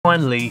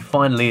Finally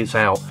it's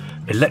out.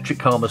 Electric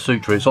Kama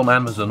Sutra. It's on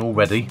Amazon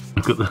already.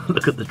 Look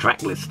at the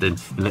track listing.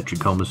 Electric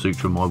Kama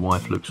Sutra. My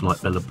wife looks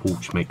like Bella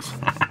Poarch mix.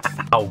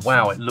 Oh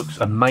wow, it looks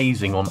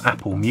amazing on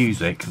Apple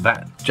Music.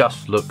 That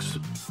just looks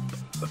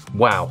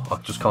wow. I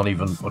can't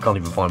even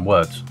find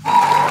words.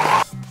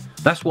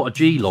 That's what a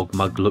G-Log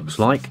mug looks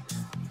like.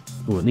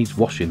 Oh, it needs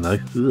washing though.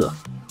 Ugh.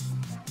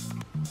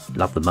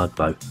 Love the mug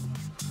though.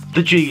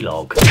 The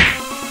G-Log.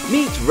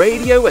 Meet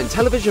radio and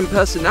television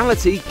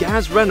personality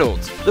Gaz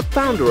Reynolds, the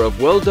founder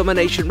of World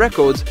Domination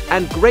Records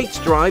and Great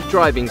Drive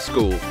Driving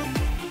School.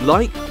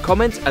 Like,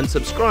 comment and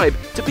subscribe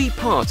to be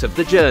part of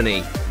the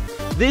journey.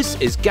 This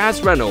is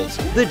Gaz Reynolds,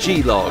 the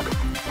G-Log.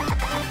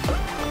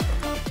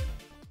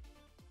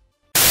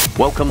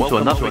 Welcome to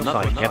another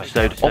exciting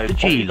episode of the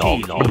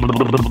G-Log.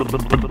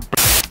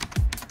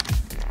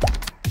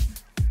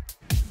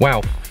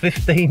 Wow,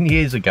 15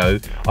 years ago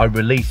I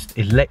released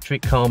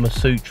Electric Kama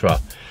Sutra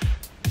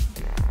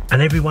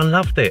and everyone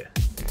loved it.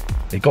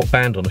 It got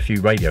banned on a few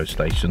radio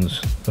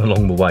stations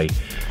along the way.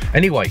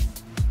 Anyway,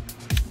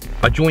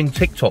 I joined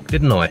TikTok,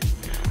 didn't I?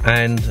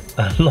 And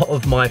a lot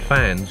of my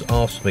fans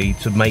asked me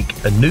to make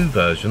a new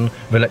version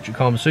of Electric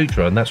Kama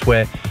Sutra, and that's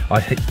where I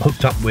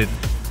hooked up with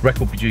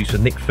record producer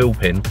Nick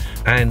Philpin,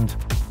 and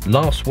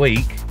last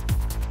week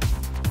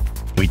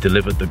we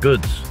delivered the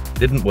goods,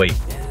 didn't we?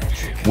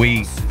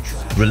 We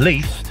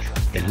released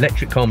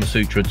Electric Kama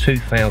Sutra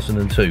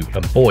 2002,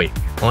 and boy,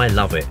 I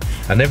love it,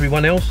 and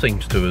everyone else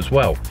seems to as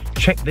well.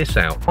 Check this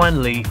out.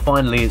 Finally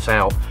it's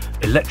out.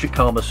 Electric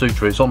Kama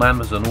Sutra. It's on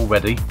Amazon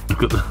already.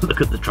 Look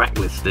at the track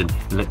listing.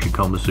 Electric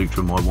Kama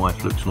Sutra. My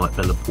wife looks like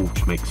Bella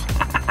Poarch mix.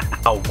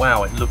 Oh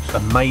wow, it looks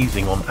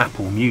amazing on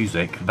Apple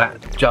Music.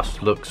 That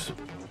just looks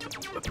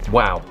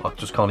wow. I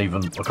can't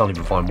even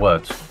find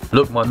words.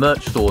 Look, my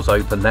merch store's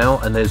open now,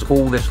 and there's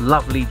all this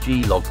lovely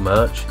G-Log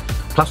merch,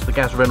 plus the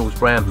Gaz Reynolds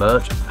brand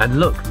merch, and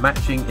look,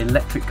 matching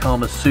Electric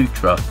Kama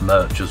Sutra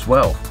merch as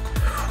well.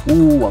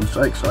 Ooh, I'm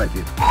so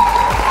excited.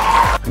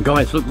 And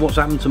guys, look what's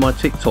happened to my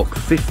TikTok.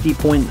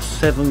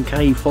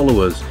 50.7k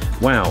followers.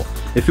 Wow.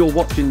 If you're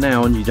watching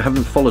now and you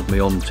haven't followed me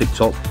on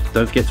TikTok,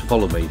 don't forget to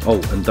follow me.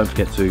 Oh, and don't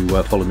forget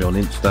to follow me on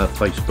Insta,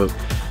 Facebook,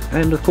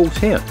 and of course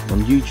here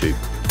on YouTube.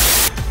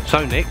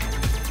 So Nick,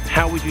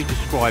 how would you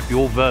describe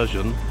your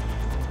version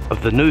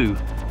of the new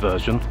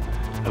version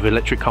of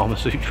Electric Kama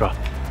Sutra?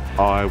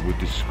 I would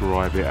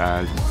describe it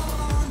as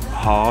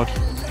hard,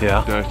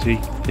 yeah, dirty,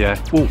 yeah,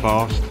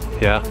 fast,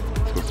 yeah.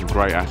 It's got some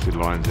great acid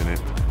lines in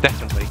it.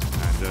 Definitely.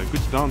 And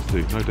good to dance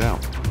to, no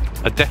doubt.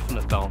 A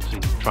definite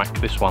dancing track,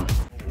 this one.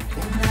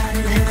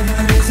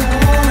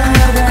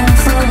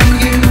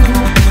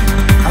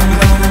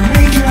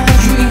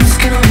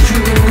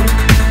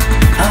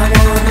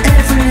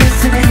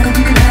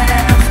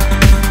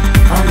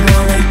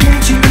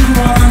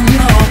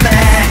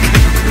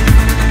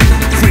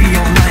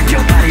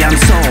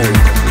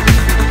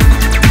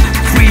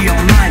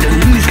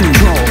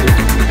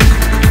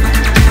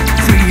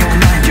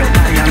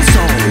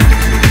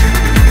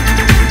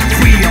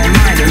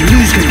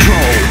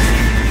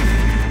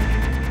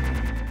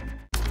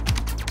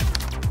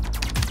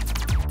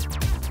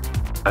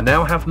 I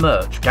now have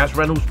merch. Gaz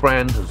Reynolds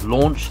brand has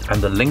launched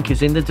and the link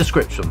is in the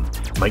description.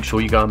 Make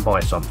sure you go and buy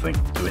something.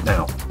 Do it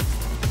now.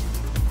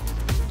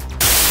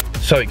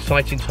 So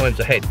exciting times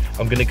ahead.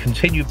 I'm going to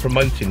continue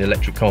promoting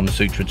Electric Kama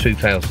Sutra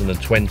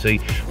 2020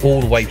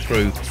 all the way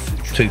through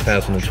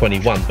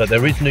 2021, but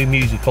there is new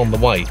music on the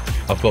way.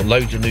 I've got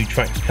loads of new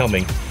tracks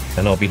coming,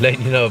 and I'll be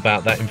letting you know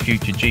about that in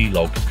future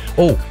G-Logs.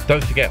 Oh,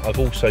 don't forget, I've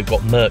also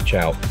got merch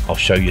out. I'll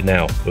show you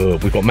now.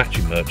 We've got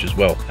matching merch as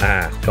well.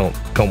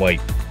 Can't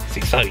wait.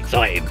 It's so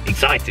exciting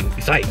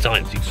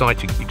times,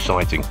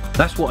 exciting.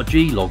 That's what a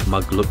G-Log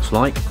mug looks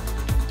like.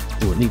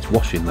 Oh, it needs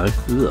washing though.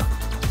 Ugh.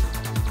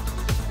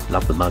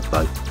 Love the mug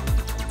though.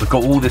 We've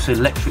got all this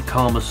Electric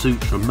Kama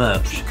Sutra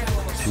merch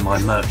in my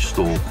merch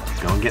store.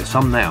 Go and get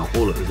some now.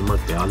 Oh look, there's a mug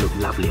there. I look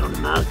lovely on the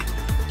mug.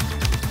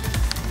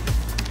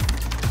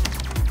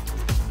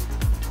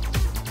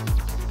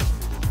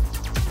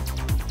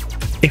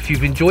 If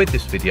you've enjoyed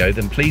this video,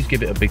 then please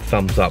give it a big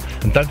thumbs up,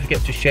 and don't forget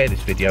to share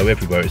this video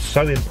everywhere. It's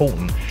so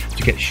important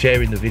to get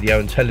sharing the video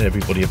and telling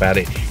everybody about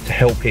it to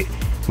help it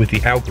with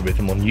the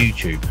algorithm on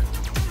YouTube.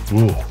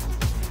 Ooh,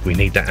 we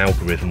need that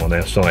algorithm on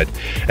our side.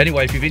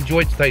 Anyway, if you've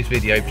enjoyed today's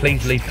video,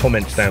 please leave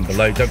comments down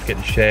below. Don't forget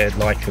to share,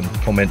 like and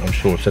comment. I'm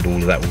sure I've said all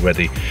of that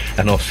already,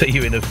 and I'll see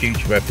you in a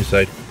future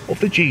episode of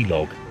the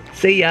G-Log.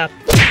 See ya!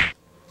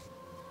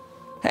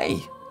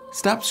 Hey,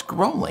 stop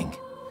scrolling.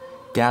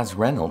 Gaz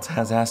Reynolds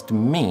has asked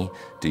me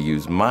to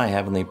use my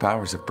heavenly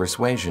powers of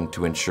persuasion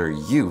to ensure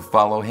you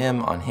follow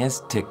him on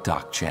his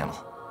TikTok channel.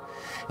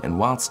 And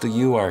whilst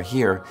you are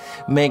here,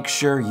 make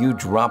sure you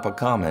drop a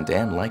comment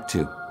and like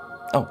too.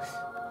 Oh,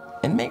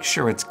 and make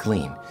sure it's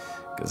clean,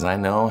 because I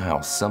know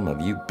how some of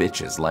you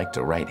bitches like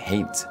to write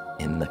hate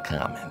in the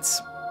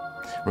comments.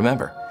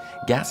 Remember,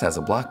 Gaz has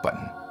a block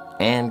button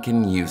and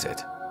can use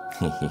it.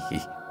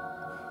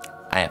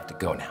 I have to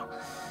go now,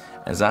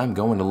 as I'm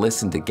going to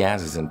listen to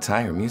Gaz's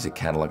entire music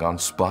catalog on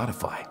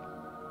Spotify.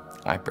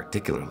 I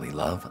particularly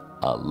love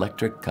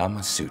Electric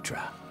Kama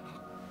Sutra.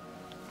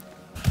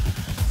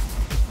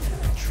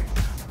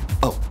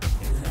 Oh,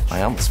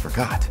 I almost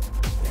forgot.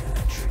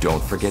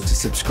 Don't forget to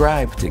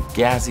subscribe to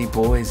Gazzy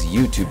Boy's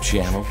YouTube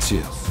channel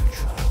too.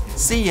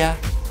 See ya!